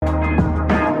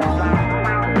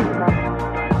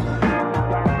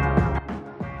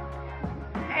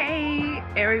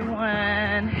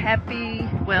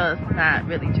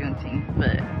really Juneteenth,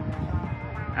 but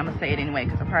I'm gonna say it anyway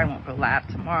because I probably won't go live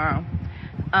tomorrow.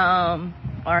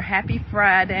 Or happy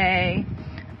Friday.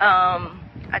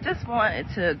 I just wanted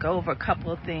to go over a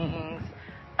couple of things.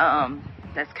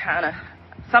 That's kind of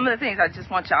some of the things I just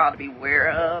want y'all to be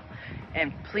aware of,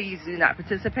 and please do not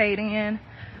participate in.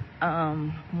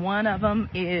 One of them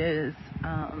is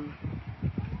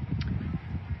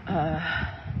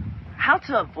how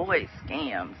to avoid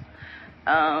scams.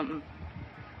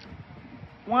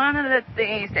 One of the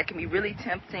things that can be really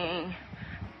tempting,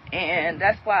 and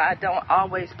that's why I don't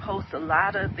always post a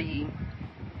lot of the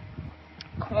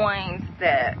coins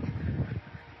that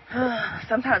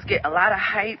sometimes get a lot of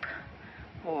hype,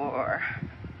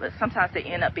 but sometimes they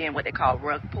end up being what they call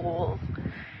rug pulls.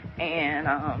 And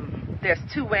there's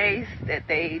two ways that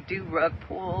they do rug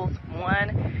pulls.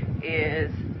 One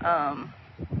is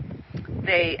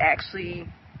they actually,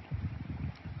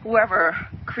 whoever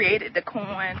created the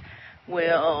coin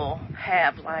will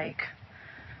have like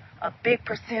a big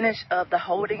percentage of the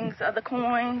holdings of the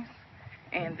coins,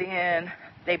 and then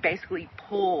they basically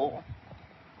pull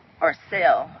or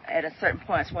sell at a certain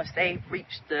point once they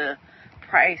reach the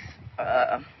price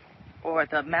or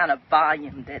the amount of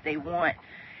volume that they want,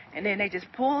 and then they just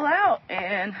pull out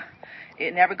and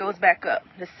it never goes back up.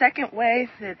 The second way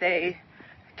that they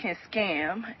can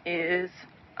scam is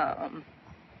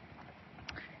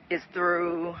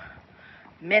through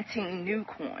minting new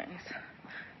coins.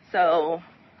 So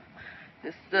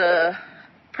it's the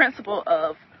principle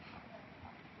of,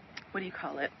 what do you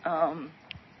call it?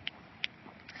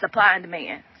 Supply and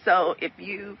demand. So if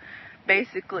you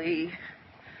basically,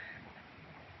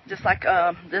 just like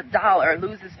the dollar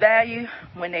loses value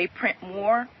when they print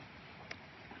more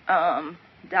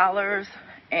dollars,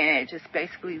 and it just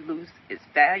basically loses its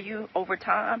value over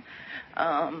time.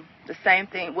 The same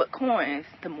thing with coins.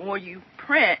 The more you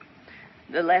print,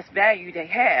 the less value they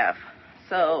have.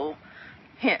 So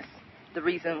hence the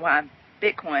reason why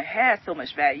Bitcoin has so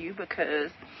much value,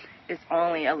 because it's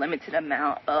only a limited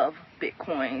amount of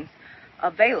Bitcoins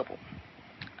available.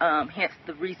 Hence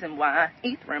the reason why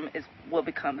Ethereum will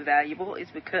become valuable is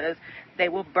because they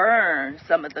will burn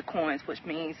some of the coins, which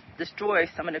means destroy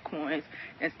some of the coins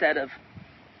instead of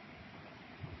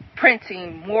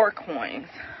printing more coins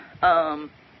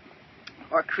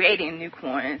or creating new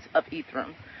coins of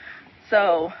Ethereum.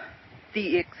 So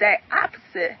the exact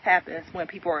opposite happens when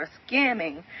people are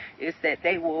scamming, is that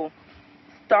they will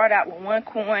start out with one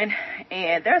coin,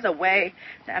 and there's a way,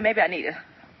 now maybe I need to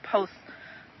post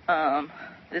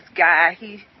this guy,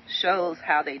 he shows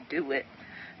how they do it,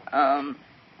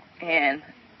 and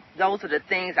those are the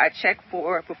things I check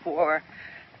for before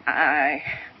I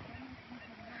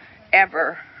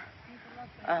ever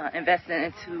invest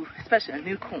into, especially a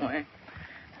new coin.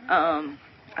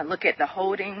 I look at the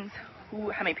holdings,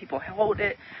 how many people hold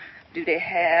it, do they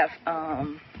have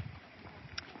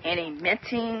any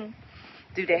minting,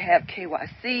 do they have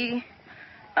KYC?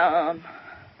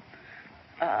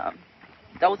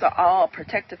 Those are all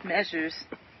protective measures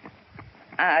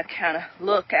I kind of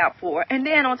look out for. And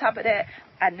then on top of that,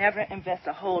 I never invest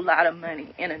a whole lot of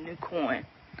money in a new coin,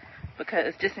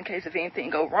 because just in case if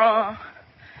anything go wrong,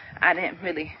 I didn't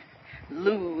really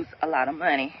lose a lot of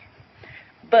money.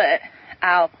 But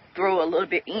I'll throw a little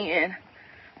bit in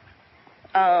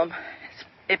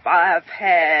if I've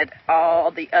had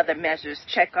all the other measures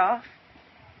check off,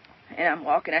 and I'm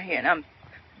walking out here and I'm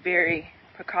very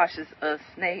precautious of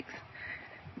snakes,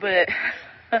 but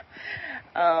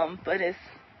but it's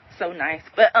so nice.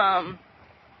 But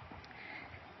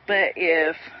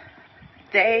if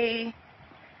they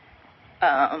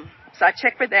so I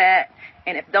check for that,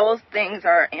 and if those things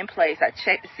are in place, I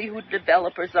check to see who the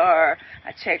developers are.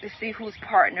 I check to see who's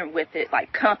partnered with it,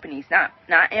 like companies, not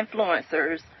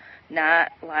influencers,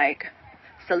 not like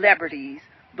celebrities,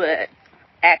 but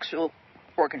actual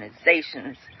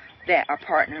organizations that are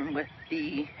partnering with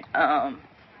the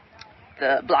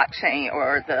blockchain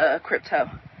or the crypto.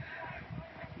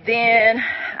 Then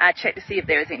I check to see if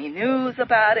there's any news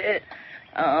about it.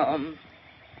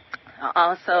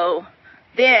 Also,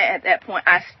 then at that point,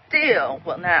 I still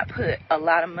will not put a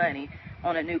lot of money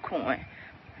on a new coin.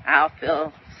 I'll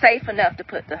feel safe enough to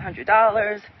put the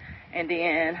 $100, and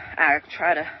then I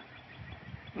try to,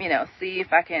 see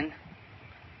if I can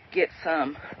get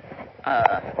some,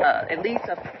 at least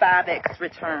a 5x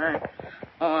return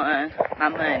on my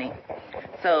money.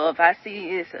 So if I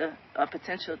see it's a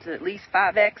potential to at least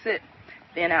 5x it,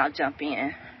 then I'll jump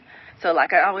in. So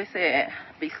like I always said,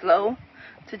 be slow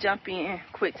to jump in,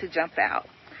 quick to jump out.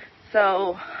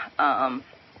 So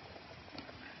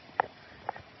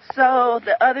So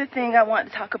the other thing I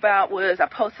wanted to talk about was I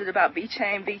posted about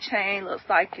Vechain. Vechain looks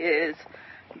like is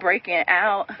breaking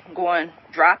out,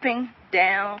 dropping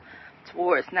down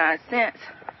towards 9 cents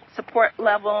support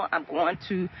level. I'm going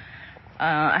to,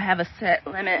 I have a set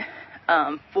limit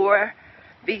for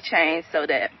Vechain so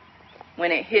that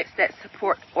when it hits that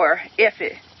support, or if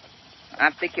it,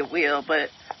 I think it will, but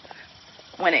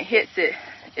when it hits it,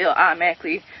 it'll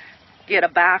automatically get a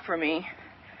buy for me,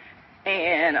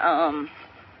 and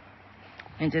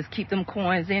just keep them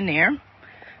coins in there.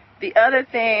 The other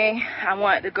thing I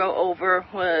wanted to go over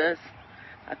was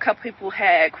a couple people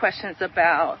had questions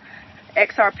about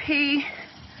XRP.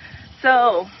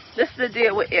 So this is the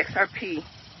deal with XRP.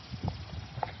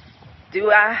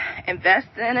 Do I invest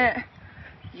in it?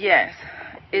 Yes.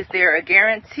 Is there a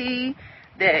guarantee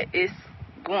that it's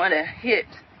going to hit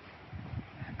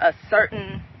a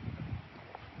certain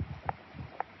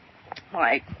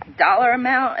like dollar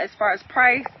amount as far as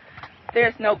price?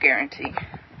 There's no guarantee.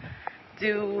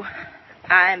 Do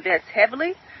I invest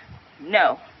heavily?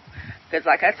 No. Because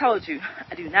like I told you,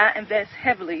 I do not invest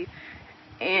heavily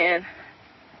in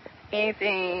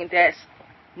anything that's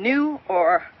new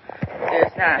or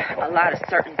there's not a lot of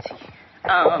certainty.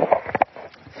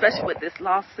 Especially with this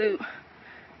lawsuit.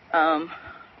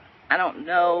 I don't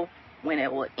know when it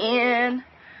will end,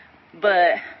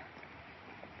 but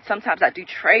sometimes I do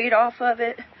trade off of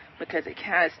it because it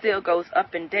kind of still goes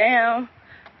up and down.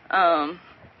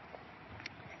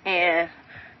 And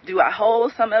do I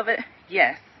hold some of it?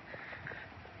 Yes.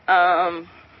 The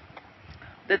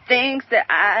things that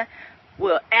I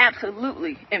will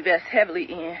absolutely invest heavily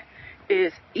in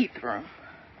is Ethereum.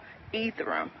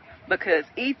 Because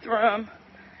Ethereum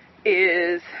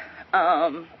is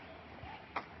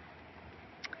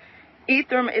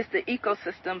the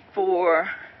ecosystem for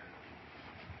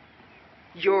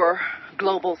your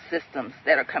global systems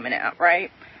that are coming out,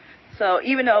 right? So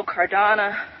even though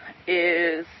Cardona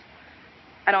is,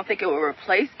 I don't think it will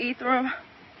replace Ethereum,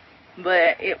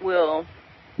 but it will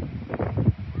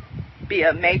be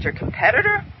a major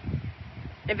competitor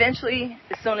eventually,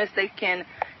 as soon as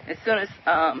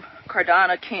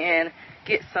Cardona can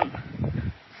get some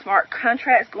smart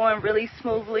contracts going really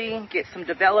smoothly, get some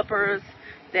developers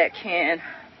that can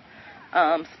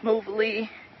smoothly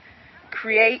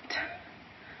create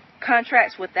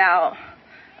contracts without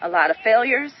a lot of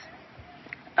failures.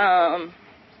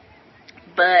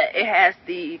 But it has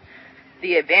the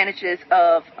advantages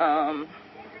of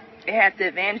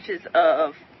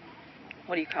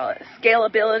what do you call it?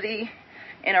 Scalability,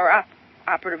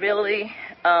 interoperability.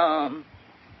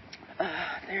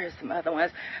 There's some other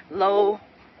ones. Low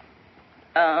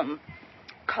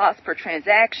cost per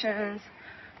transactions.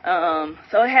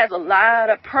 So it has a lot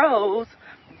of pros,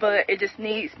 but it just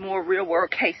needs more real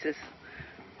world cases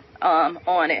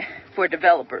on it for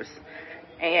developers.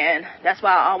 And that's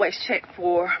why I always check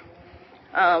for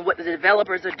what the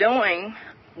developers are doing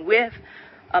with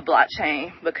a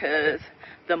blockchain, because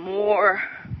the more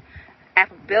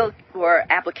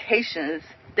applications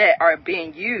that are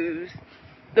being used,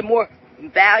 the more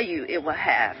value it will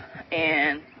have.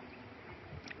 And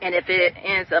if it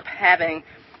ends up having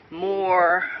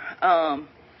more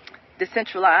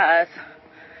decentralized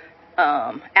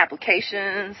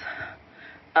applications,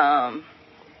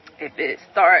 if it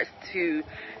starts to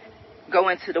go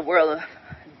into the world of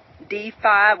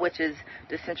DeFi, which is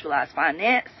decentralized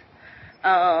finance,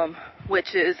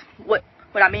 which is what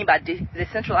I mean by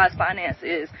decentralized finance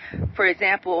is, for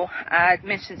example, I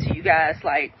mentioned to you guys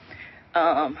like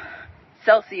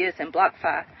Celsius and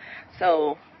BlockFi.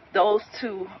 So those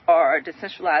two are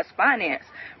decentralized finance,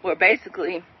 where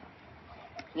basically,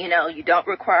 you know, you don't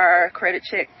require a credit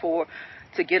check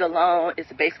to get a loan.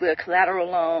 It's basically a collateral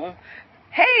loan.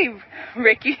 Hey,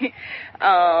 Ricky.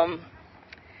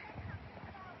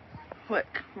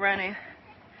 Running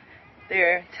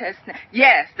their test?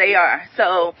 Yes, they are.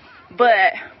 So,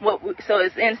 but so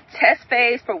it's in test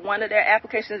phase for one of their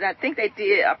applications. I think they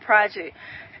did a project.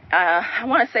 I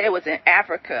want to say it was in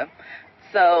Africa.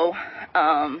 So,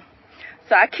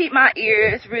 so I keep my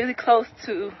ears really close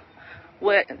to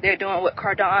what they're doing with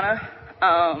Cardona.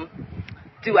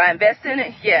 Do I invest in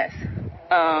it? Yes.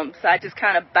 So I just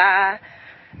kind of buy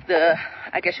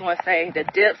I guess you want to say the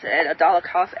dips at a dollar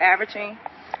cost averaging.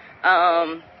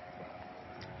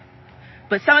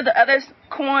 But some of the other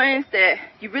coins that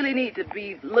you really need to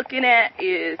be looking at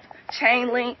is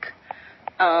Chainlink.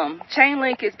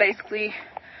 Chainlink is basically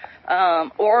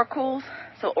oracles.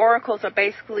 So oracles are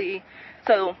basically,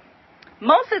 so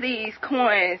most of these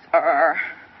coins are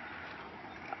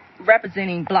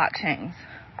representing blockchains.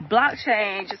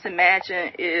 Blockchain, just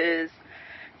imagine, is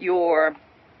your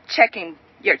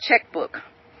checkbook.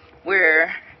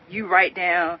 where you write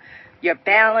down your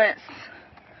balance.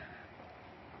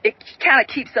 It kind of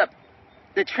keeps up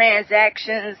the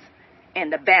transactions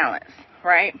and the balance,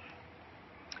 right?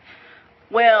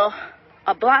 Well,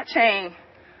 a blockchain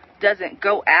doesn't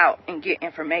go out and get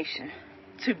information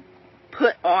to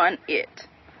put on it.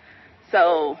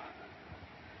 So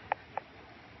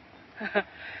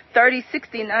 30,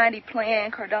 60, 90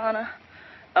 plan, Cardona.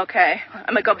 Okay,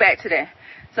 I'm going to go back to that.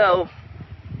 So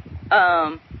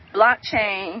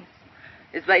blockchain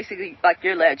is basically like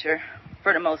your ledger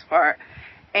for the most part.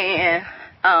 And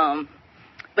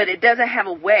but it doesn't have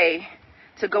a way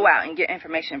to go out and get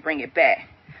information and bring it back.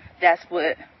 That's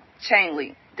what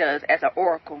changli does as an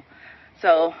oracle.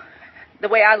 So the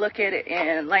way I look at it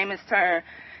in layman's term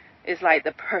is like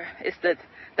the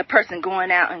person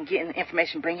going out and getting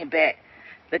information, bringing back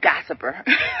the gossiper.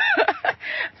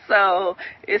 So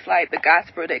it's like the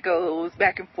gossiper that goes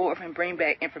back and forth and bring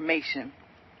back information.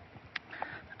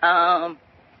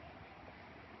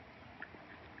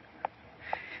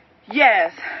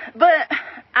 Yes, but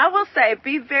I will say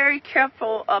be very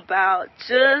careful about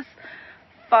just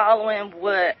following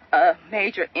what a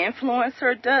major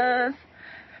influencer does,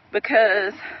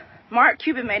 because Mark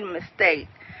Cuban made a mistake,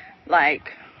 and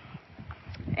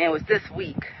it was this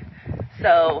week.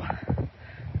 So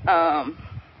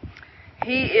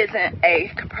he isn't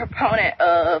a proponent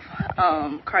of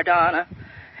Cardona,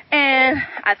 and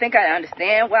I think I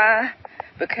understand why,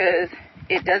 because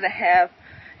it doesn't have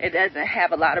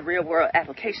a lot of real world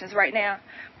applications right now.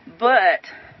 But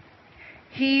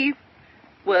he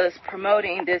was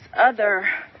promoting this other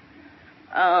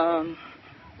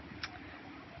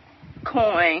coin,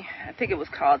 I think it was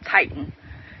called Titan,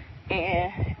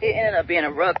 and it ended up being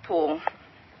a rug pull,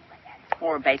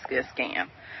 or basically a scam.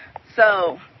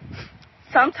 So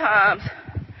sometimes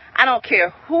I don't care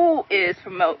who is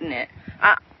promoting it,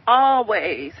 I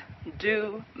always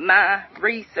do my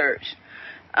research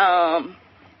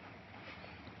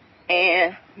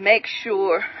and make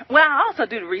sure, well, I also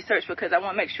do the research because I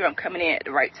want to make sure I'm coming in at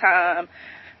the right time,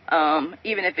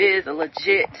 even if it is a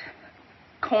legit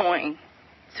coin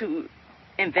to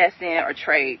invest in or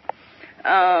trade.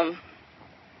 What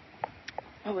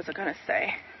was I going to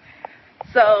say?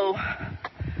 So,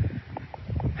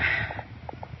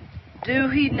 do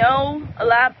he know a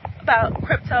lot about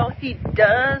crypto? He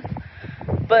does,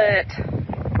 but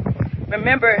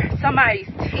remember, somebody's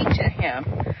teaching him,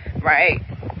 right?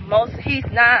 He's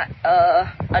not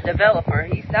a developer.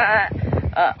 He's not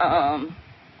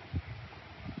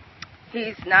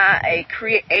a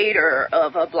creator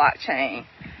of a blockchain.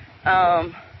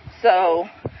 So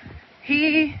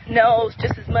he knows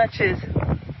just as much as,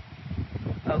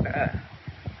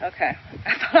 okay,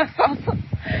 I thought I saw some.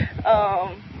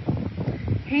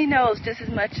 He knows just as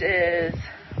much as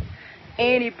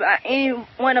any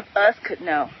one of us could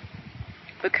know,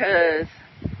 because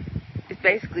it's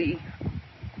basically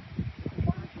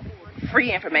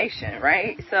free information,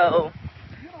 right? So,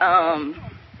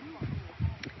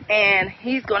 and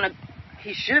he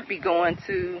should be going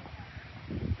to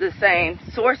the same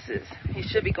sources. He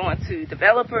should be going to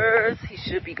developers. He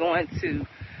should be able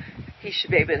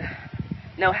to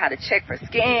know how to check for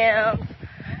scams,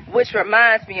 which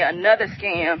reminds me, another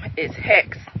scam is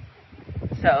Hex.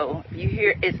 So if you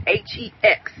hear it's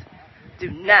HEX, do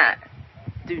not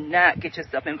get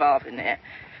yourself involved in that.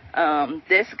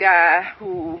 This guy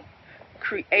who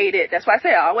created, that's why I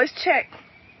say I always check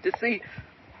to see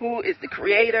who is the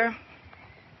creator,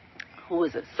 who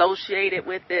is associated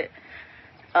with it.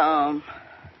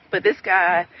 But this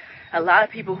guy, a lot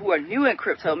of people who are new in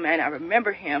crypto, man, I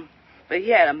remember him, but he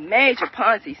had a major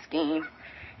Ponzi scheme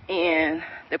in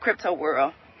the crypto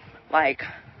world, like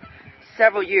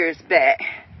several years back.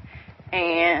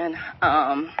 And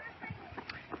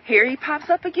here he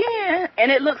pops up again,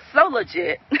 and it looks so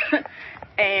legit.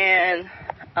 And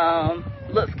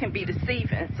looks can be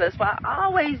deceiving. So that's why I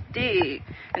always dig,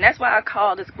 and that's why I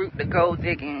call this group the gold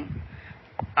digging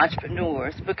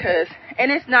entrepreneurs, because,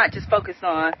 and it's not just focused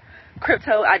on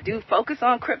crypto. I do focus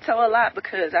on crypto a lot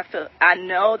because I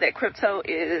know that crypto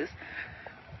is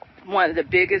one of the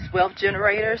biggest wealth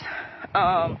generators,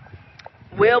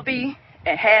 will be,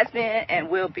 and has been, and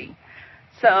will be.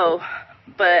 So,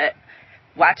 but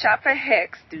watch out for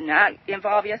Hex. Do not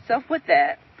involve yourself with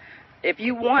that. If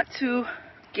you want to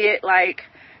get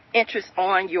interest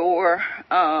on your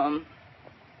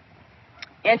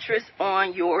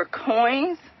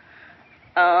coins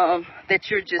that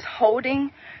you're just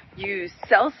holding, use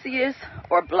Celsius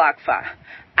or BlockFi.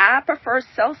 I prefer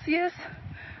Celsius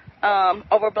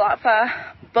over BlockFi,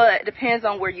 but it depends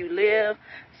on where you live.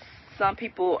 Some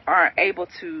people aren't able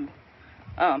to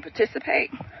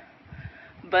participate,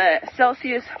 but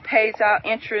Celsius pays out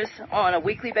interest on a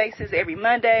weekly basis every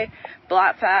Monday.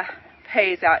 BlockFi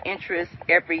pays out interest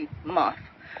every month.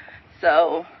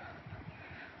 So,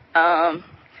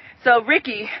 so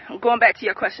Ricky, going back to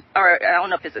your question, or I don't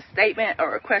know if it's a statement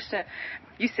or a question.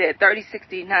 You said 30,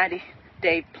 60, 90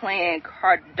 day plan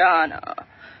Cardona.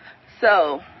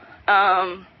 So,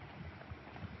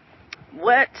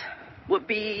 what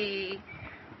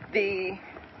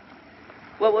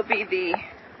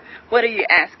are you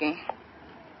asking?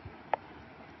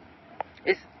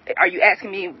 Are you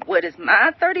asking me what is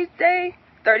my 30,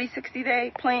 60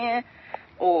 day plan?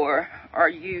 Or are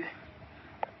you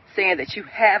saying that you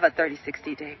have a 30,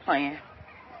 60 day plan?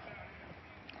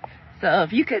 So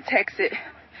if you could text it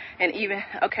and even,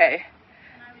 okay.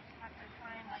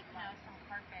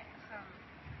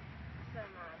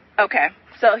 Okay,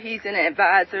 so he's an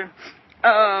advisor.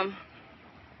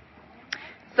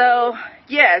 So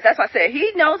yes, that's what I said.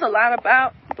 He knows a lot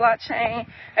about blockchain.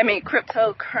 I mean,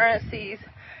 cryptocurrencies.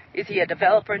 Is he a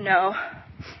developer? No.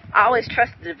 I always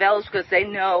trust the developers because they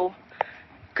know,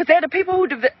 because they're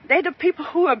the people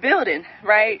who are building,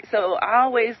 right? So I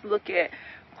always look at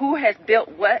who has built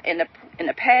what in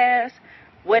the past.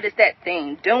 What is that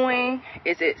thing doing?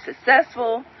 Is it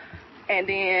successful? And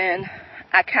then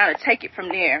I kind of take it from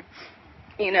there,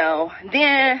 you know.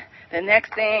 Then the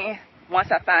next thing, once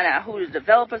I find out who the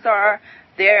developers are,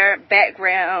 their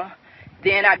background,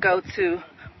 then I go to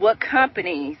what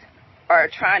companies are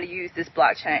trying to use this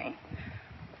blockchain.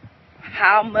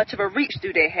 How much of a reach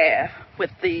do they have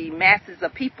with the masses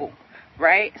of people,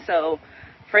 right? So,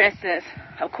 for instance,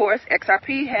 of course,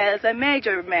 XRP has a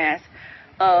major mass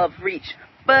of reach.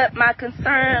 But my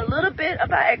concern a little bit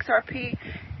about XRP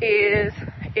is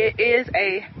it is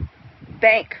a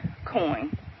bank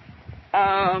coin.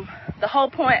 The whole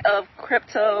point of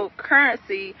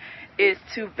cryptocurrency is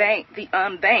to bank the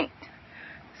unbanked.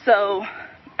 So,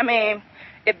 I mean,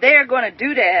 if they're going to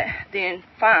do that, then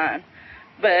fine.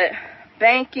 But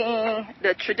banking,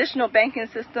 the traditional banking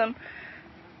system,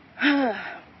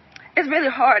 it's really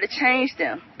hard to change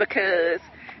them because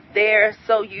they're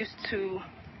so used to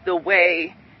the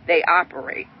way they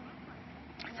operate.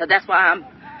 So that's why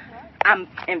I'm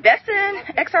invested in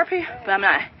XRP, but I'm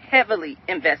not heavily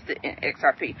invested in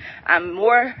XRP. I'm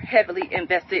more heavily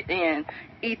invested in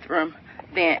Ethereum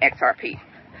than XRP.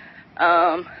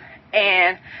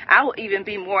 And I will even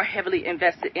be more heavily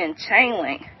invested in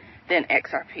Chainlink than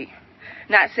XRP.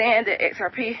 Not saying that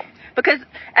XRP, because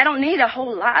I don't need a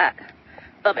whole lot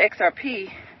of XRP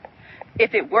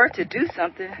if it were to do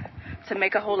something to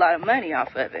make a whole lot of money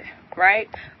off of it, right?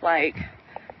 Like,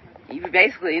 you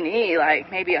basically need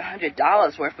like maybe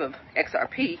 $100 worth of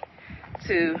XRP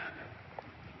to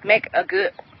make a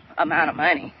good amount of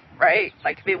money, right?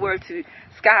 Like if it were to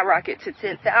skyrocket to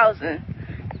 10,000,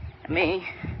 I mean,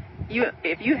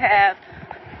 if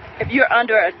you're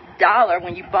under $1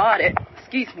 when you bought it,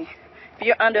 if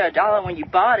you're under $1 when you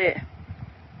bought it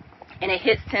and it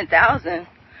hits 10,000,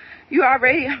 you're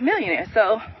already a millionaire.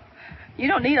 So you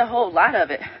don't need a whole lot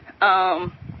of it.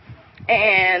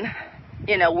 And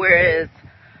you know, whereas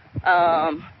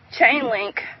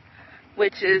Chainlink,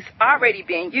 which is already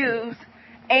being used,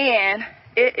 and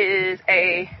it is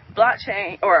a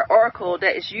blockchain or oracle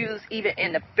that is used even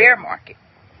in the bear market.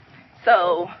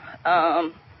 So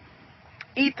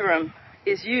Ethereum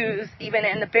is used even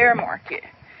in the bear market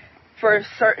for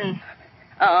certain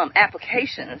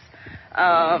applications.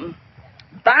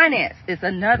 Binance is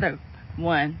another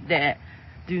one that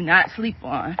do not sleep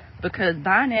on, because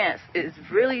Binance is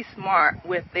really smart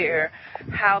with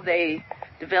how they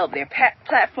develop their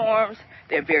platforms.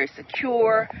 They're very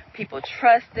secure. People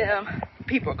trust them.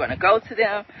 People are going to go to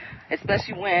them,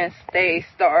 especially once the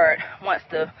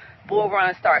bull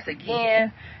run starts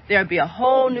again. There'll be a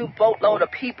whole new boatload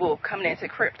of people coming into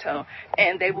crypto,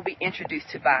 and they will be introduced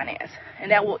to Binance,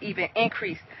 and that will even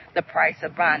increase the price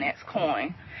of Binance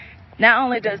coin. Not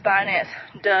only does Binance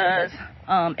does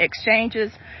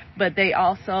exchanges, but they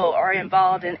also are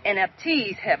involved in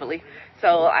NFTs heavily.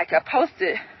 So like I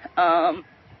posted, I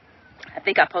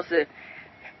think I posted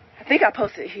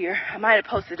here. I might have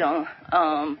posted on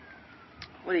on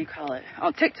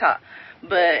TikTok.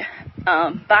 But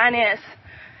Binance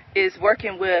is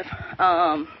working with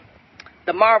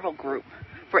the Marvel Group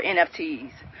for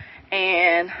NFTs,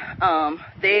 and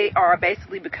they are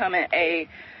basically becoming a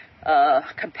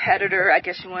competitor, I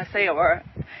guess you want to say, or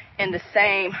in the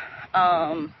same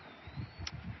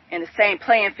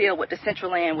playing field with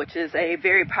Decentralized, which is a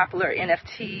very popular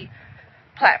NFT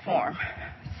platform.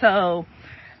 So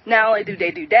not only do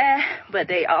they do that, but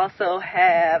they also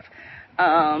have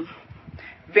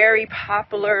very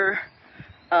popular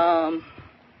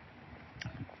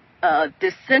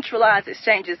decentralized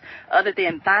exchanges other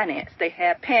than Binance. They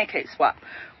have PancakeSwap,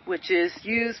 which is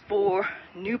used for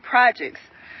new projects.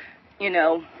 You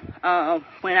know,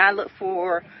 when I look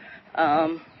for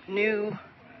new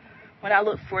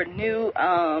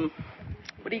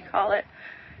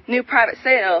new private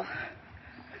sales,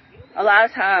 a lot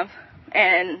of times,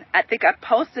 and I think I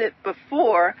posted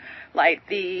before, like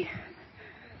the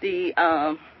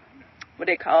what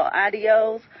they call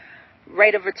IDOs,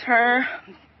 rate of return.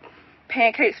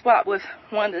 PancakeSwap was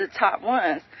one of the top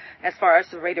ones as far as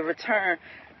the rate of return,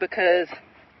 because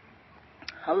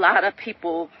a lot of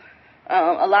people,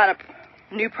 a lot of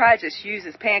new projects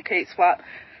uses PancakeSwap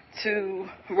to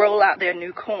roll out their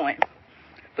new coin,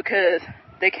 because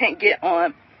they can't get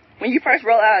on. When you first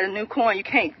roll out a new coin, you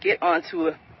can't get onto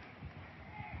a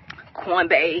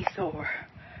Coinbase or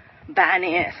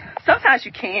Binance. Sometimes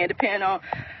you can, depending on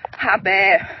how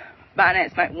bad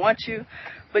Binance might want you.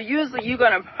 But usually you're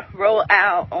going to roll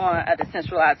out on a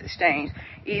decentralized exchange,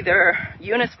 either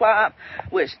Uniswap,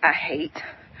 which I hate,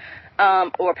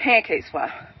 or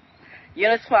PancakeSwap.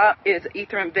 Uniswap is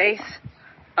Ethereum-based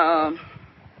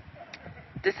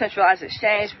decentralized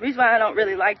exchange. The reason why I don't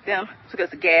really like them is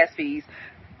because of gas fees.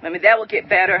 I mean, that will get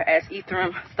better as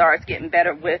Ethereum starts getting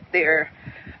better with their,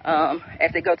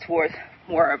 as they go towards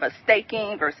more of a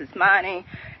staking versus mining,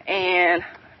 and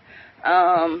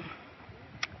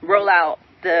roll out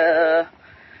I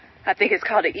think it's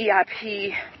called the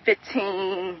EIP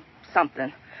 15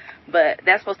 something, but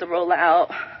that's supposed to roll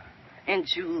out in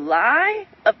July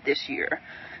of this year.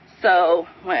 So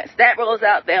once that rolls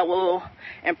out, that will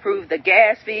improve the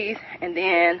gas fees, and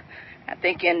then I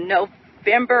think in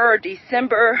November or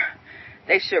December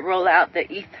they should roll out the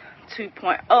ETH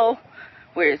 2.0,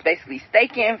 where it's basically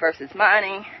staking versus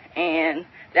mining, and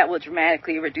that will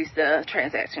dramatically reduce the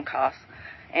transaction costs,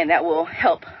 and that will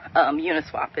help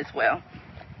Uniswap as well.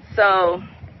 So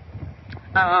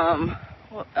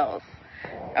what else?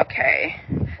 Okay,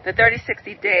 the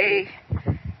 30-60 day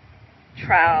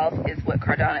trials is what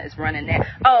Cardona is running now.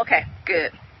 Oh, okay,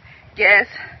 good. Yes,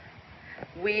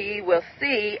 we will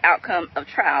see outcome of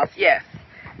trials. Yes,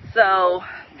 so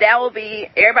that will be,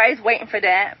 everybody's waiting for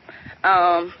that,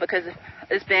 because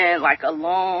it's been like a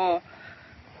long,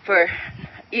 for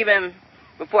even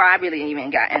before I really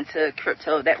even got into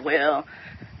crypto that well,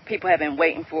 people have been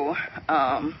waiting for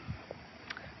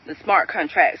the smart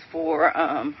contracts for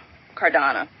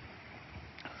Cardona.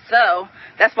 So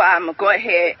that's why I'm gonna go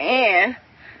ahead and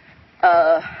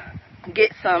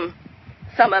get some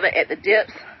of it at the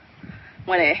dips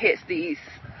when it hits these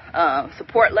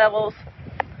support levels.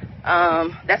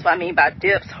 That's what I mean by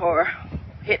dips, or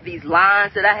hit these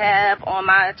lines that I have on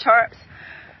my charts.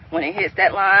 When it hits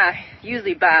that line, I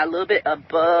usually buy a little bit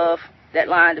above that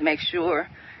line to make sure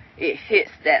it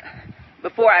hits that,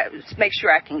 before I make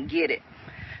sure I can get it.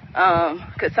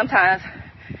 Because sometimes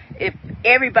if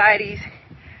everybody's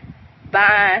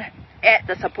buying at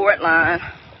the support line,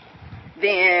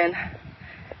 then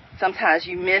sometimes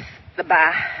you miss the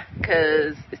buy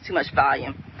because it's too much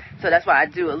volume. So that's why I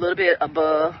do a little bit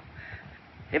above.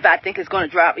 If I think it's going to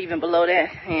drop even below that,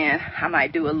 and I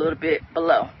might do a little bit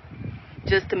below,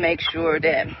 just to make sure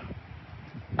that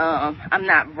I'm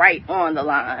not right on the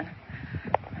line.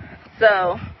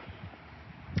 So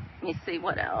let me see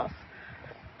what else.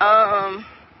 I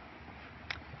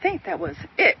think that was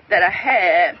it that I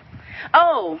had.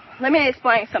 Oh, let me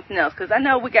explain something else, because I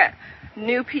know we got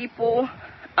new people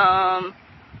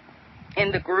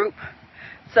in the group.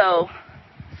 So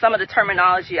some of the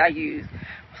terminology I use.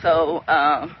 So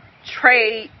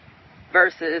trade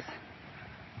versus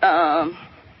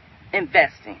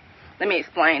investing. Let me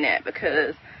explain that,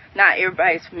 because not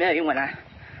everybody's familiar when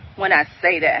I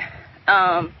say that.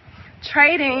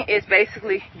 Trading is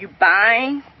basically you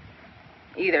buying,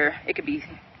 either it could be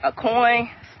a coin,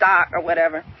 stock, or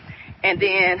whatever, and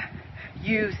then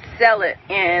you sell it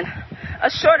in a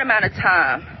short amount of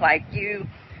time. Like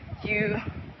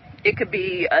it could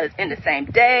be in the same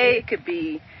day, it could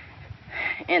be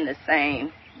in the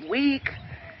same week,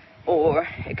 or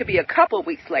it could be a couple of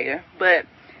weeks later, but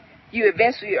you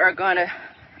eventually are going to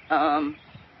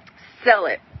sell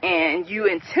it, and you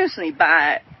intentionally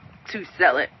buy it to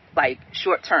sell it, like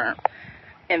short term.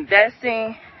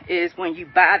 Investing is when you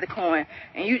buy the coin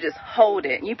and you just hold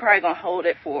it. You're probably going to hold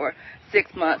it for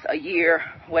 6 months, a year,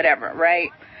 whatever,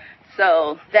 right?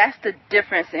 So that's the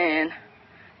difference in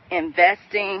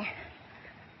investing,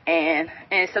 and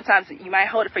sometimes you might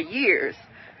hold it for years,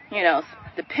 you know,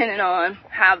 depending on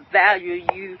how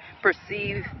valuable you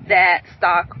perceive that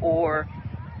stock or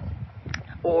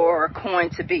coin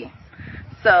to be.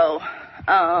 So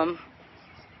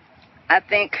I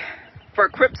think for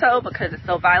crypto, because it's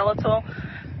so volatile,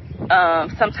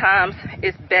 sometimes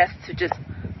it's best to just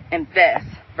invest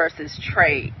versus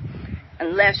trade,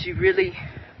 unless you really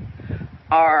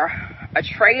are a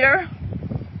trader,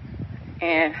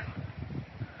 and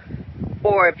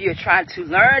or if you're trying to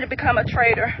learn to become a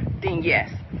trader, then yes.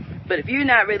 But if you're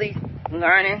not really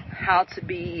learning how to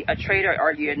be a trader,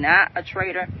 or you're not a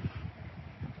trader,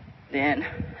 then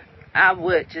I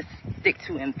would just stick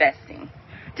to investing.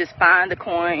 Just find the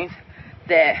coins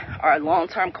that are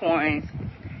long-term coins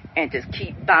and just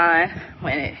keep buying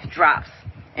when it drops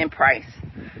in price,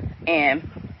 and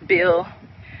build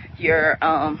your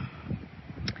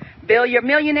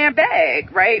millionaire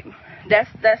bag, right? That's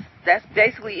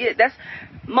basically it. That's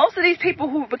most of these people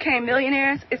who became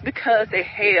millionaires is because they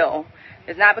held.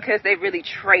 It's not because they really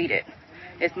traded.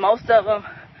 It's most of them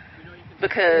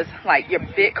because, like, your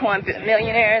Bitcoin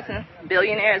millionaires and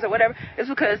billionaires or whatever, it's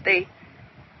because they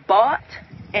bought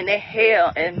and they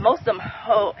held, and most of them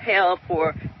held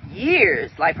for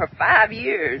years, like for 5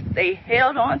 years. They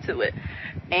held on to it,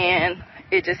 and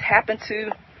it just happened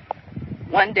to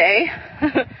one day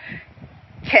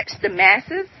catch the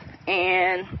masses,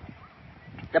 and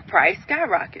the price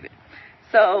skyrocketed.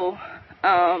 So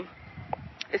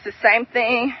it's the same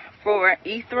thing for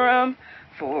Ethereum,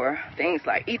 for things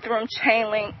like Ethereum,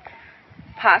 Chainlink,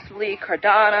 possibly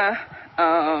Cardona,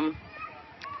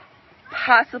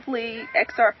 possibly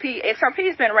XRP. XRP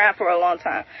has been around for a long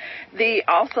time.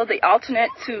 Also the alternate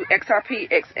to XRP,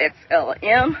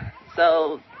 XLM.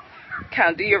 So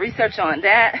kind of do your research on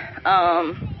that.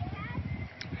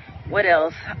 What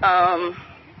else?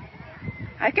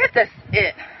 I guess that's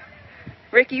it.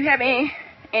 Ricky, you have any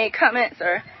comments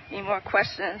or any more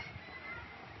questions?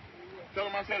 Tell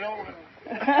him I said hello.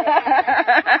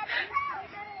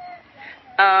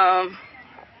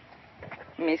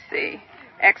 Let me see.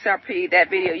 XRP, that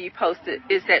video you posted,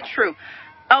 is that true?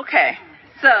 Okay,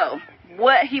 so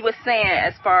what he was saying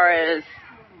as far as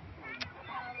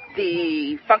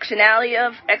the functionality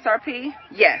of XRP,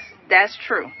 yes, that's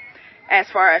true. As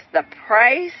far as the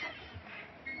price,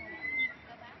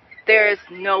 there is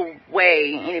no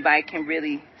way anybody can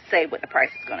really say what the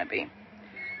price is going to be.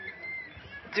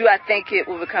 Do I think it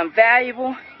will become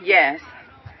valuable? Yes.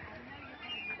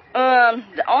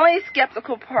 The only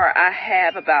skeptical part I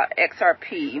have about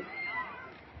XRP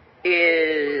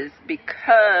is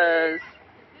because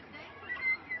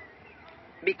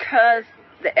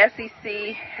the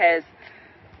SEC has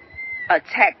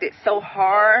attacked it so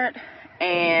hard,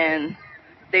 and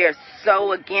they're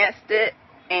so against it,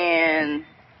 and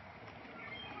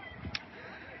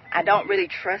I don't really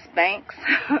trust banks.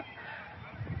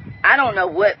 I don't know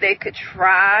what they could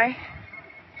try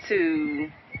to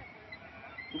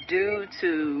do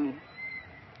to,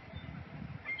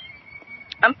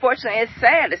 unfortunately, it's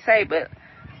sad to say, but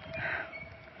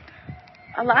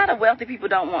a lot of wealthy people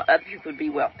don't want other people to be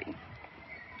wealthy.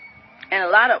 And a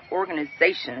lot of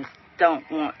organizations don't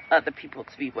want other people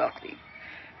to be wealthy.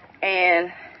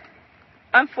 And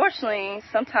unfortunately,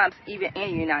 sometimes even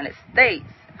in the United States,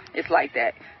 it's like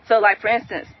that. So, like, for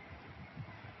instance,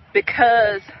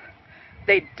 because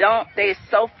they're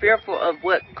so fearful of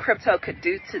what crypto could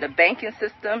do to the banking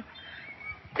system,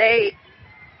 they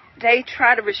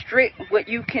try to restrict what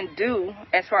you can do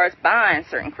as far as buying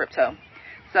certain crypto.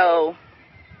 So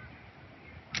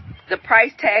the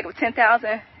price tag of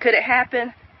 10,000, could it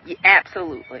happen? Yeah,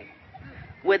 absolutely.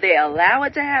 Would they allow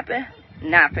it to happen?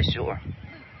 Not for sure.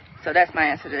 So that's my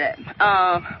answer to that.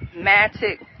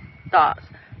 Matic thoughts.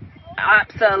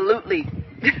 Absolutely.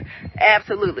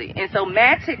 Absolutely. And so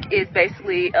Matic is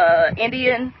basically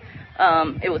Indian.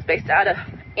 It was based out of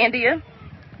India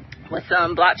with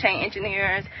some blockchain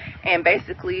engineers, and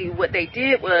basically what they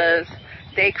did was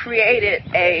they created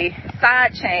a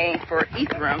side chain for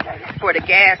Ethereum for the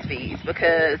gas fees,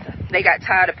 because they got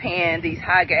tired of paying these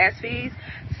high gas fees.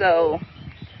 So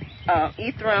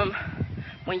Ethereum,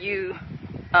 when you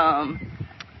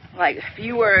like, if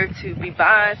you were to be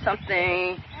buying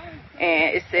something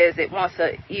and it says it wants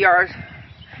a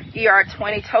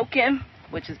ER20 token,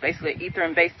 which is basically an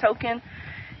Ethereum-based token,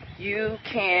 you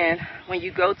can, when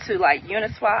you go to like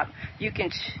Uniswap, you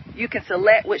can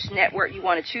select which network you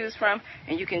want to choose from,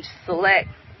 and you can select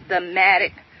the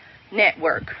Matic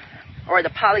network or the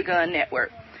Polygon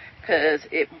network, because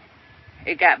it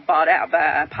got bought out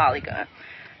by Polygon.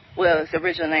 Well, its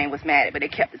original name was Matic, but they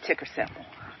kept the ticker symbol.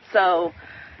 So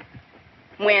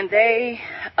when they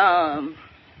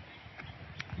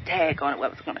tag on it,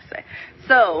 what was I going to say?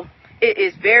 So it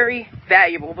is very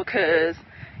valuable because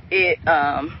it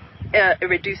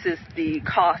reduces the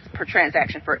cost per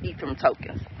transaction for Ethereum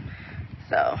tokens.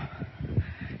 So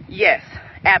yes,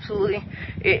 absolutely,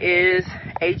 it is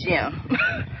a gem.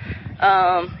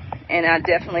 And I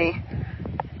definitely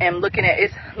am looking at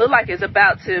it. Look like it's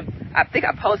about to, I think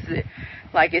I posted it,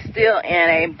 like it's still in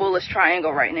a bullish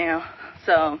triangle right now.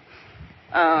 So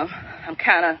I'm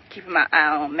kind of keeping my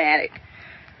eye on Matic.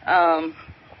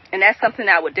 And that's something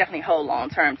I would definitely hold long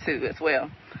term too as well.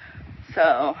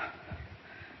 So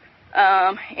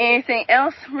anything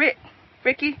else,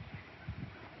 Ricky?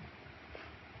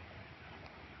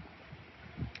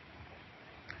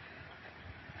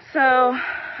 So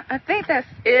I think that's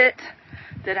it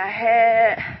that I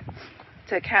had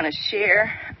to kind of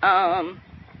share.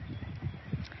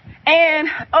 And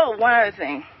one other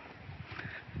thing.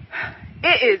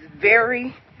 It is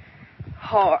very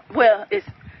hard. Well,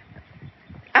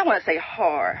 I want to say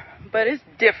hard, but it's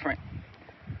different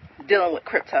dealing with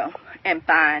crypto and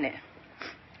buying it.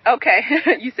 Okay,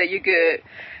 you say you're good.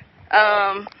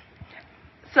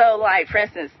 So like for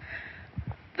instance,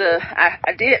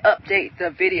 I did update the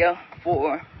video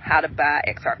for how to buy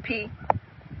XRP.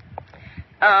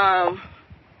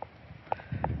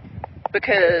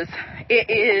 Because it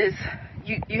is,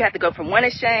 you have to go from one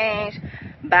exchange,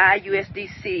 buy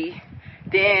USDC,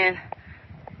 then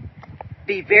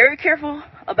be very careful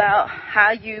about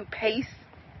how you paste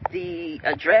the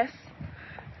address.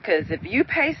 Because if you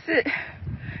paste it,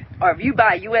 or if you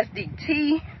buy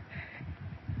USDT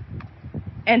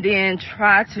and then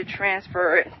try to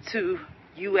transfer it to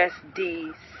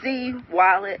USDC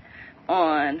wallet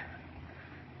on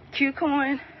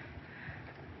Qcoin,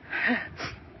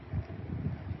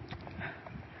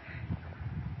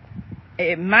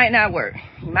 it might not work.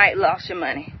 You might lose your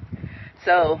money.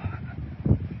 So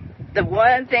the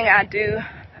one thing I do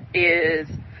is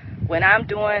when I'm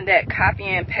doing that copy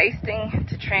and pasting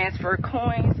to transfer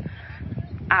coins,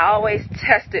 I always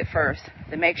test it first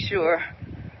to make sure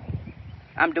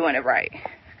I'm doing it right,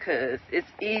 because it's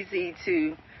easy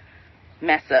to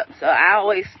mess up. So I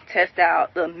always test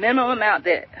out the minimum amount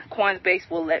that Coinbase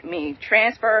will let me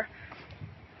transfer.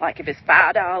 Like if it's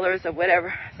 $5 or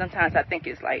whatever, sometimes I think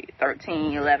it's like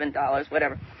 $13, $11,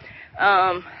 whatever.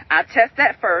 I test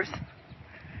that first,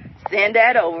 send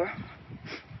that over.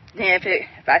 Then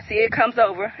if I see it comes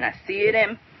over and I see it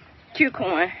in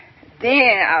Qcoin,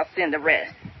 then I'll send the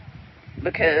rest.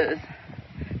 Because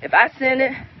if I send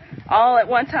it all at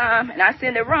one time and I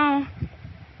send it wrong,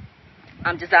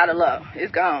 I'm just out of luck.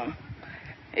 It's gone.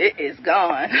 It is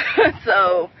gone.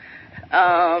 So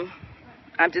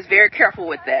I'm just very careful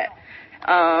with that.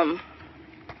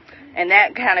 And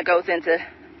that kind of goes into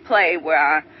play where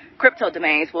our crypto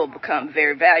domains will become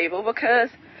very valuable, because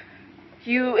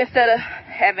you, instead of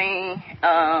having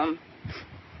an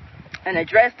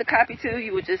address to copy to,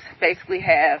 you would just basically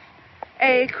have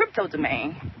a crypto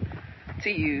domain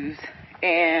to use.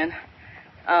 And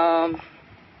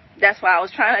that's why I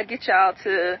was trying to get y'all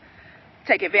to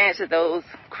take advantage of those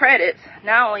credits,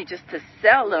 not only just to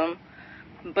sell them,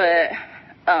 but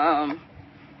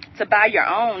to buy your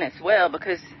own as well,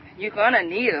 because you're going to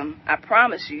need them. I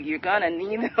promise you, you're going to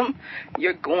need them.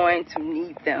 You're going to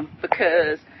need them,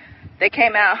 because they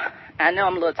came out. I know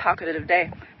I'm a little talkative today,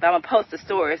 but I'm going to post the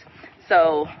stories.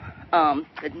 So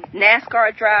the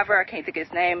NASCAR driver, I can't think of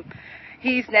his name,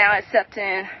 he's now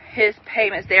accepting his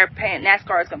payments. They're paying,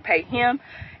 NASCAR is going to pay him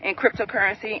in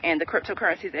cryptocurrency, and the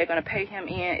cryptocurrency they're going to pay him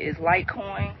in is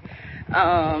Litecoin.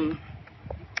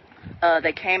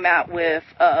 They came out with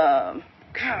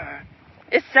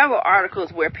it's several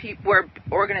articles where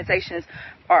organizations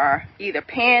are either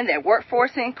paying their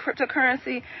workforce in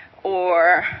cryptocurrency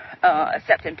or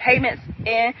accepting payments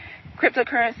in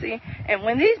cryptocurrency. And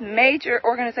when these major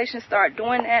organizations start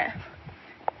doing that,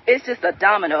 it's just a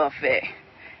domino effect.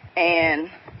 And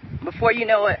before you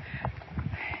know it,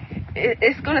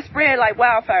 it's going to spread like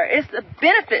wildfire. It's the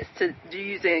benefits to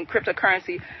using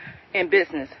cryptocurrency in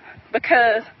business,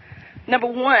 because number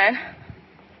one,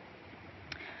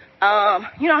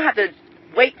 you don't have to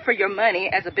wait for your money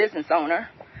as a business owner.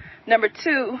 Number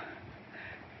two,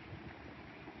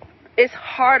 it's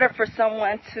harder for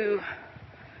someone to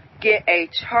get a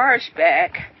charge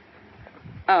back,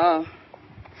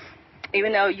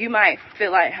 even though you might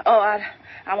feel like, oh,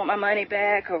 I want my money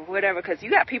back or whatever, because you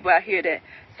got people out here that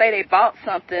say they bought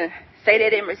something, say they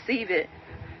didn't receive it,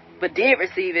 but did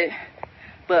receive it,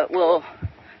 but will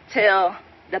tell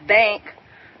the bank,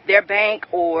 their bank,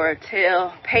 or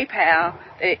tell PayPal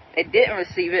they didn't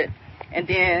receive it, and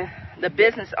then the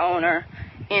business owner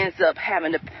ends up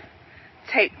having to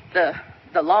take the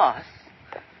loss,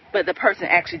 but the person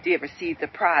actually did receive the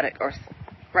product, or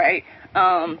right?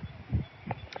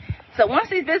 So once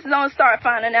these business owners start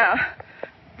finding out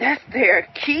that's their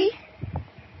key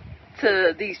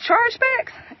to these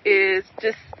chargebacks, is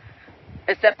just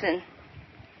accepting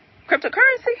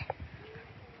cryptocurrency,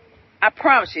 I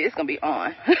promise you it's going to be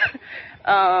on.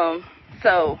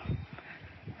 So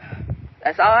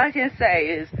that's all I can say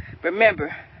is,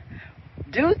 remember,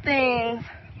 do things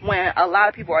when a lot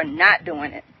of people are not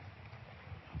doing it.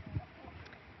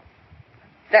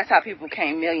 That's how people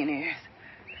became millionaires.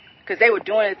 Because they were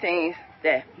doing the things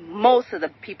that most of the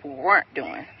people weren't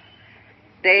doing.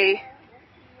 They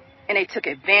took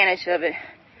advantage of it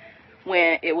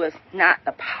when it was not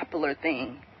the popular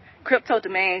thing. Crypto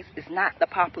domains is not the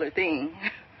popular thing.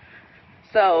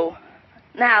 So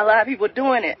now a lot of people are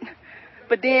doing it.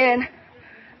 But then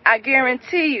I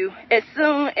guarantee you, as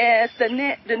soon as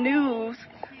the news,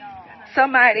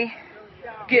 somebody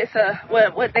gets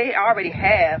what they already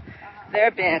have. There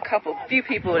have been few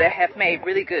people that have made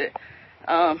really good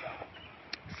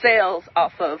sales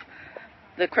off of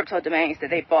the crypto domains that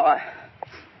they bought.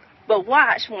 But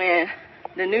watch when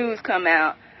the news come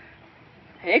out,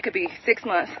 and it could be 6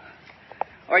 months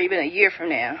or even a year from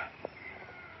now.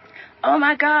 Oh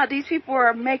my God, these people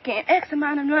are making X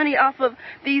amount of money off of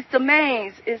these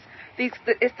domains. It's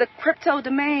the crypto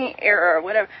domain era or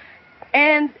whatever.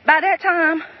 And by that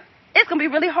time, it's going to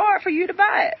be really hard for you to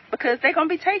buy it because they're going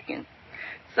to be taken.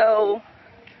 So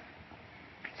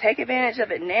take advantage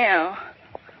of it now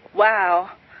while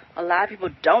a lot of people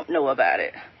don't know about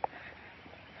it.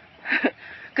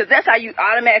 Because that's how you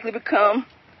automatically become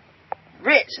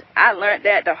rich. I learned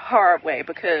that the hard way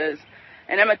because,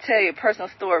 and I'm going to tell you a personal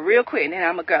story real quick and then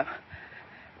I'm going to go.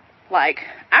 Like,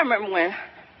 I remember when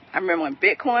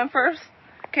Bitcoin first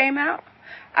came out.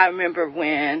 I remember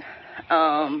when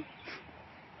a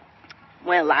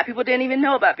lot of people didn't even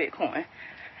know about Bitcoin.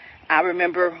 I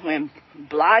remember when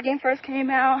blogging first came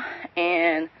out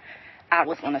and I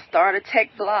was going to start a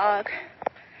tech blog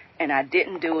and I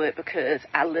didn't do it because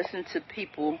I listened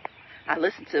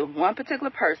to one particular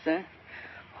person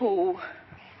who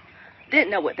didn't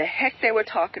know what the heck they were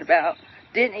talking about,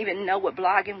 didn't even know what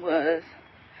blogging was,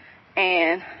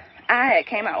 and I had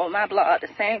came out with my blog at the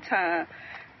same time.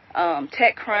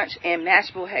 TechCrunch and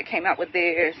Mashable had came out with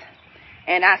theirs,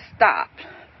 and I stopped.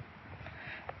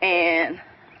 And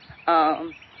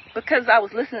because I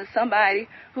was listening to somebody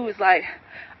who was like,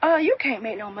 oh, you can't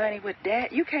make no money with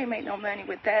that. You can't make no money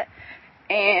with that.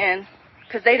 And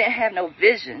because they didn't have no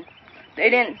vision.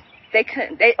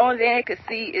 The only thing they could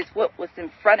see is what was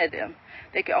in front of them.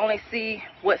 They could only see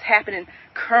what's happening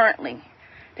currently.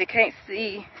 They can't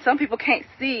see, some people can't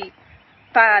see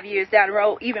 5 years down the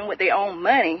road, even with their own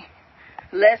money,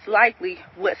 less likely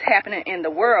what's happening in the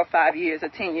world 5 years or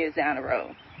 10 years down the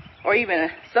road. Or even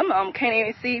some of them can't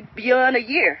even see beyond a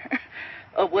year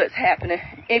of what's happening,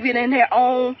 even in their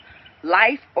own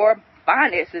life or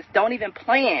finances. Don't even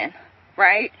plan,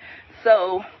 right?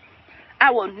 So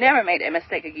I will never make that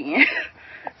mistake again.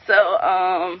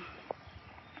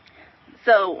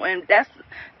 And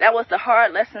that was the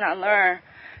hard lesson I learned,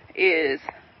 is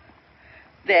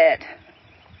that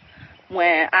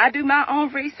when I do my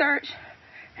own research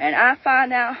and I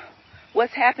find out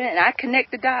what's happening and I connect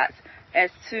the dots as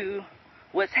to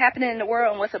what's happening in the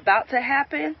world and what's about to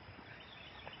happen,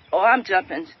 I'm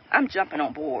jumping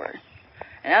on board.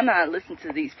 And I'm not listening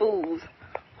to these fools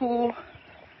who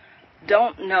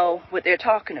don't know what they're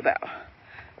talking about,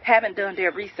 haven't done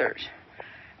their research,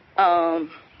 and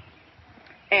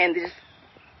just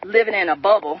living in a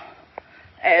bubble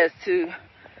as to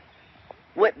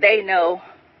what they know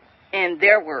in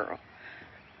their world.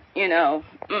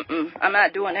 I'm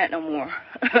not doing that no more.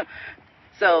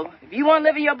 So if you want to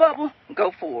live in your bubble,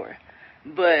 go for it.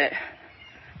 But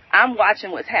I'm watching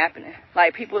what's happening.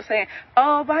 Like people are saying,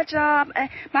 oh, my job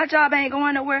ain't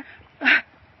going nowhere.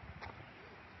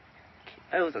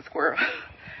 It was a squirrel.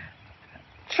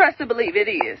 Trust and believe it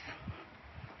is.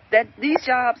 That these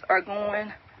jobs are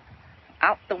going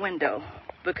out the window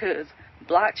because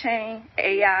blockchain,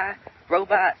 AI,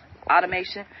 robots,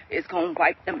 automation is going to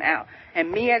wipe them out.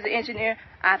 And me as an engineer,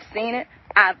 I've seen it.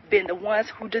 I've been the ones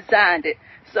who designed it.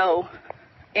 So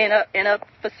in a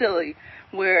facility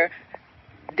where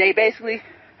they basically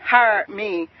hired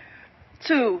me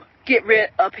to get rid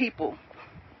of people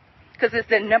because it's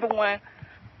the number one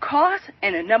cost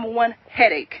and the number one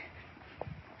headache.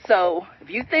 So if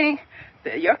you think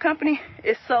that your company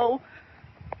is so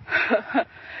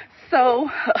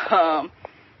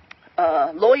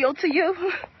loyal to you,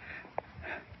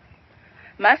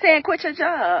 I'm not saying quit your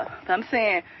job. I'm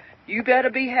saying you better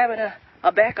be having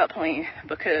a backup plan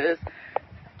because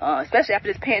especially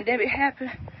after this pandemic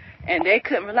happened and they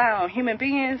couldn't rely on human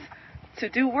beings to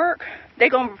do work, they're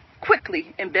going to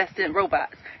quickly invest in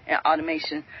robots and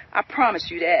automation. I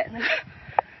promise you that.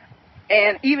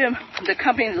 And even the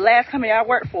last company I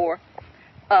worked for,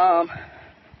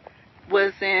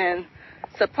 was in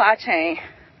supply chain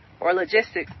or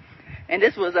logistics. And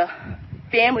this was a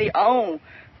family-owned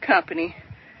company,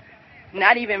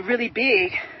 not even really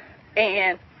big.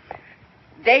 And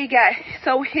they got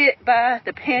so hit by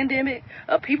the pandemic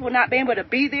of people not being able to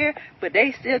be there, but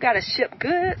they still got to ship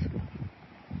goods.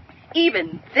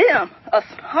 Even them, a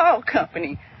small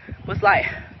company, was like,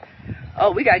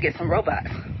 oh, we got to get some robots.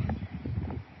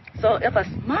 So if a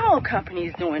small company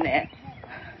is doing that,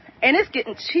 and it's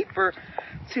getting cheaper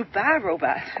to buy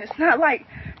robots. It's not like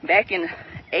back in the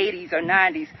 80s or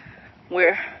 90s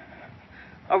where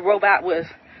a robot was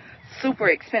super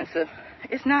expensive.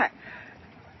 It's not.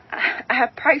 I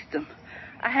have priced them.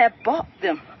 I have bought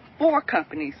them for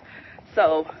companies.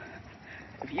 So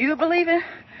if you believe in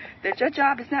that your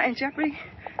job is not in jeopardy,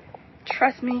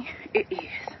 trust me, it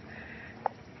is.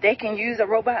 They can use a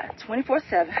robot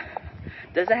 24/7.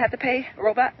 Doesn't have to pay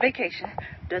robot vacation.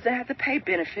 Doesn't have to pay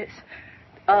benefits.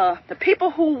 The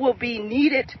people who will be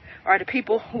needed are the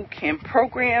people who can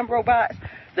program robots,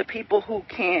 the people who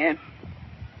can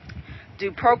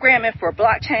do programming for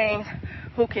blockchains,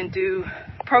 who can do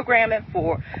programming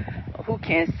who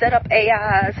can set up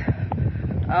AIs.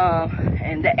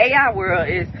 And the AI world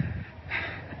is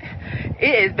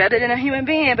better than a human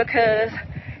being because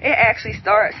it actually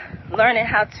starts learning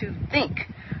how to think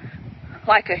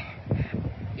like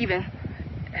even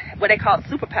what they call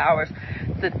superpowers.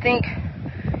 The think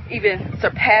even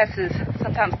surpasses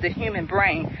sometimes the human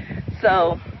brain.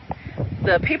 So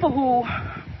the people who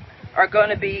are going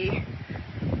to be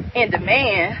in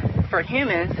demand for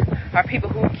humans are people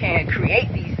who can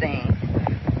create these things,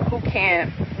 who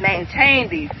can maintain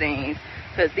these things,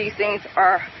 because these things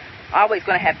are always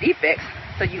going to have defects.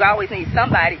 So you always need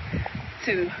somebody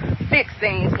to fix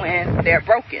things when they're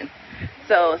broken.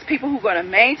 So it's people who are going to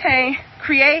maintain,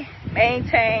 create,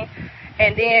 maintain,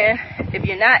 and then if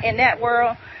you're not in that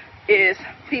world, is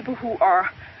people who are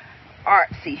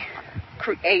artsy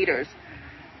creators.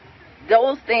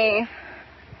 Those things,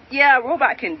 yeah, a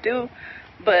robot can do,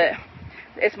 but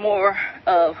it's more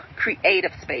of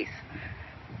creative space.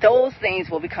 Those things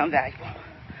will become valuable.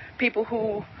 People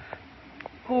who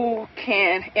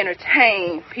can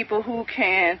entertain, people who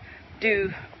can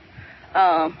do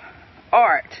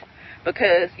art,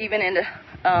 because even in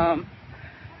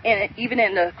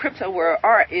the crypto world,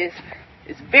 art is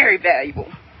very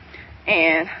valuable,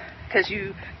 and because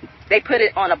they put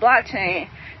it on a blockchain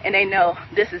and they know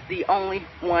this is the only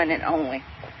one and only,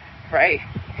 right?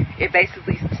 It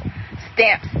basically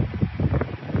stamps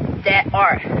that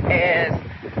art as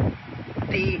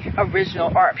the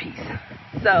original art piece.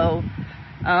 So,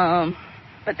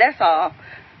 but that's all.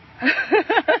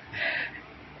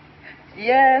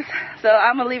 Yes, so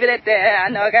I'm gonna leave it at that. I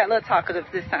know I got a little talkative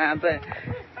this time, but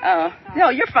no,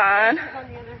 you're fine.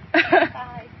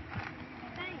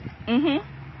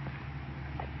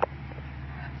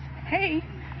 Hey,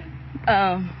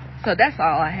 so that's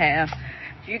all I have.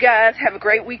 You guys have a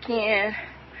great weekend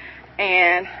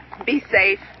and be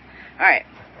safe. All right.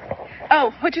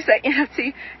 Oh, what'd you say?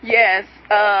 NFT? Yes.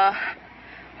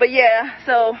 But yeah,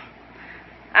 so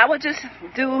I would just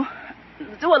do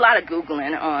a lot of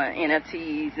Googling on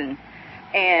NFTs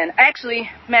and actually,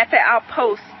 matter of fact, I'll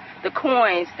post the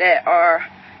coins that are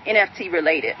NFT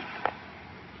related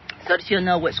so that you'll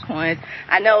know which coins.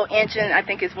 I know Engine, I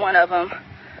think is one of them.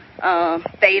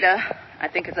 Theta, I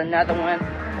think is another one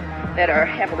that are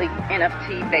heavily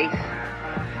NFT based.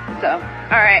 So,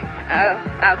 all right,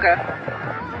 I'll go.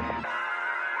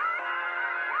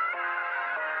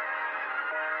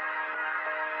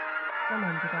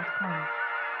 Monday.com